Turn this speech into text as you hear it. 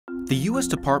The U.S.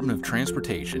 Department of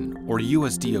Transportation, or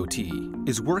USDOT,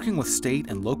 is working with state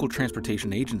and local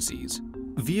transportation agencies,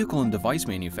 vehicle and device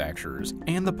manufacturers,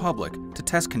 and the public to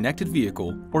test connected vehicle,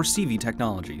 or CV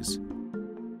technologies.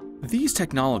 These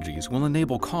technologies will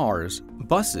enable cars,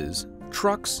 buses,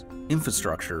 trucks,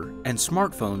 infrastructure, and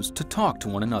smartphones to talk to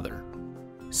one another.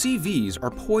 CVs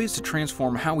are poised to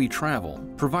transform how we travel,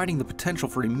 providing the potential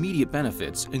for immediate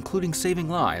benefits, including saving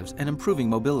lives and improving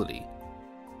mobility.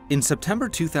 In September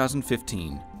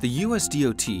 2015, the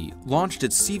USDOT launched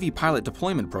its CV Pilot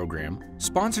Deployment Program,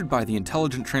 sponsored by the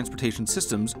Intelligent Transportation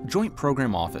Systems Joint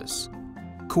Program Office.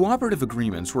 Cooperative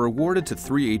agreements were awarded to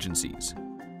 3 agencies: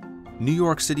 New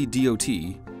York City DOT,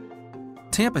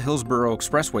 Tampa-Hillsborough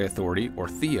Expressway Authority, or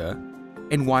THIA,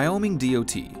 and Wyoming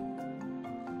DOT.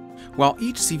 While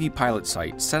each CV pilot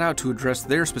site set out to address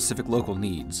their specific local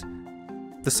needs,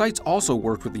 the sites also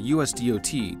worked with the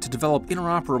USDOT to develop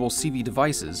interoperable CV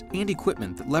devices and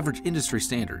equipment that leverage industry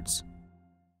standards.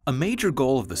 A major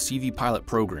goal of the CV pilot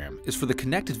program is for the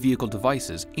connected vehicle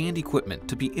devices and equipment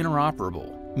to be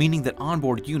interoperable, meaning that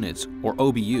onboard units, or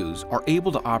OBUs, are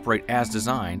able to operate as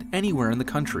designed anywhere in the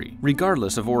country,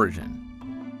 regardless of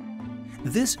origin.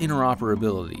 This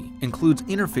interoperability includes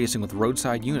interfacing with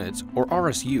roadside units, or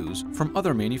RSUs, from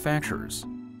other manufacturers.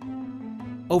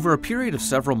 Over a period of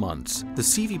several months, the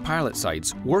CV pilot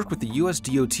sites worked with the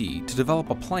USDOT to develop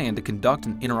a plan to conduct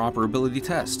an interoperability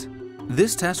test.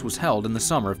 This test was held in the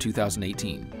summer of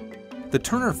 2018. The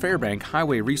Turner Fairbank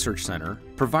Highway Research Center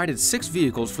provided 6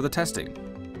 vehicles for the testing.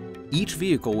 Each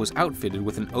vehicle was outfitted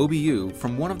with an OBU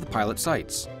from one of the pilot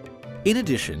sites. In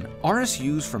addition,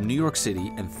 RSUs from New York City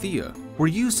and THIA were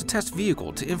used to test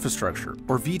vehicle-to-infrastructure,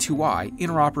 or V2I,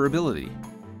 interoperability.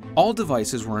 All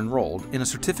devices were enrolled in a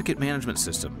certificate management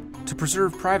system to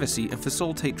preserve privacy and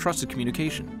facilitate trusted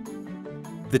communication.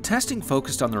 The testing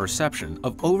focused on the reception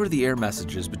of over-the-air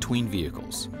messages between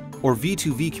vehicles, or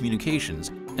V2V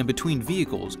communications, and between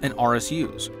vehicles and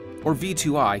RSUs, or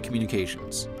V2I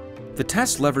communications. The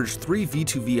test leveraged 3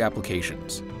 V2V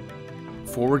applications: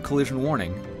 forward collision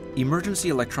warning, emergency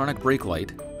electronic brake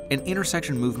light, and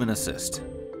intersection movement assist.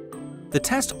 The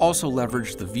test also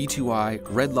leveraged the V2I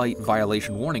red light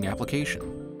violation warning application.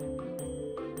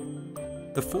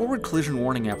 The forward collision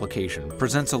warning application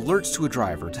presents alerts to a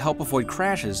driver to help avoid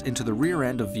crashes into the rear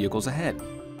end of vehicles ahead.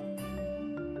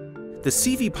 The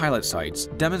CV pilot sites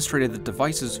demonstrated that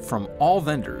devices from all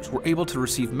vendors were able to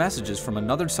receive messages from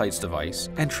another site's device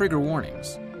and trigger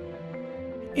warnings.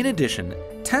 In addition,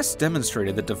 tests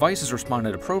demonstrated that devices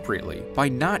responded appropriately by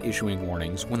not issuing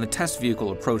warnings when the test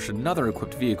vehicle approached another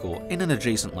equipped vehicle in an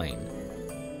adjacent lane.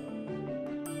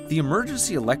 The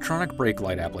emergency electronic brake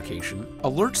light application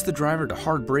alerts the driver to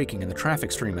hard braking in the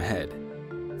traffic stream ahead.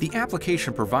 The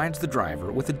application provides the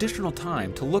driver with additional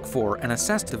time to look for and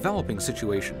assess developing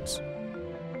situations.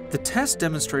 The test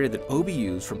demonstrated that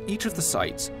OBUs from each of the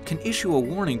sites can issue a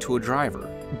warning to a driver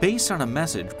based on a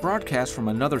message broadcast from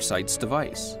another site's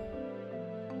device.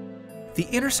 The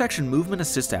intersection movement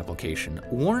assist application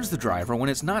warns the driver when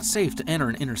it's not safe to enter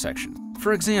an intersection.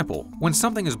 For example, when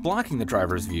something is blocking the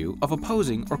driver's view of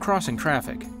opposing or crossing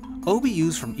traffic.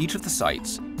 OBUs from each of the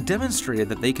sites demonstrated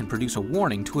that they can produce a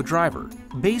warning to a driver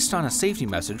based on a safety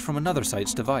message from another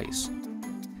site's device.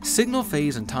 Signal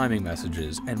phase and timing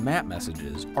messages and map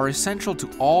messages are essential to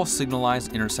all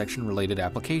signalized intersection-related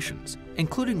applications,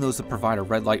 including those that provide a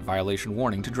red light violation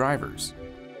warning to drivers.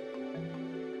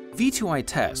 V2I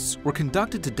tests were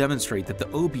conducted to demonstrate that the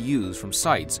OBUs from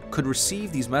sites could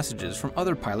receive these messages from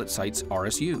other pilot sites'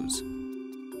 RSUs.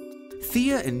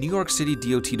 THIA and New York City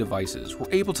DOT devices were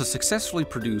able to successfully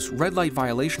produce red light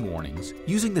violation warnings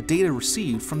using the data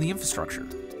received from the infrastructure.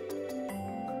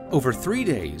 Over 3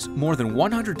 days, more than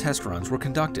 100 test runs were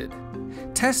conducted.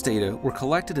 Test data were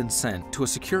collected and sent to a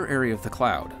secure area of the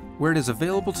cloud, where it is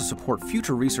available to support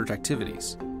future research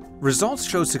activities. Results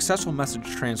showed successful message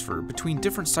transfer between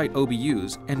different site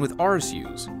OBUs and with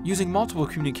RSUs using multiple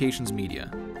communications media.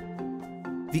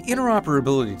 The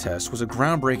interoperability test was a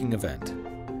groundbreaking event.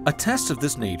 A test of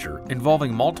this nature,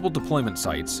 involving multiple deployment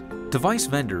sites, device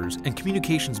vendors, and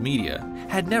communications media,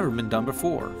 had never been done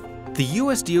before. The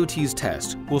USDOT's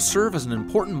test will serve as an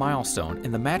important milestone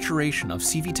in the maturation of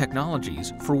CV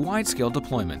technologies for wide-scale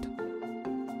deployment.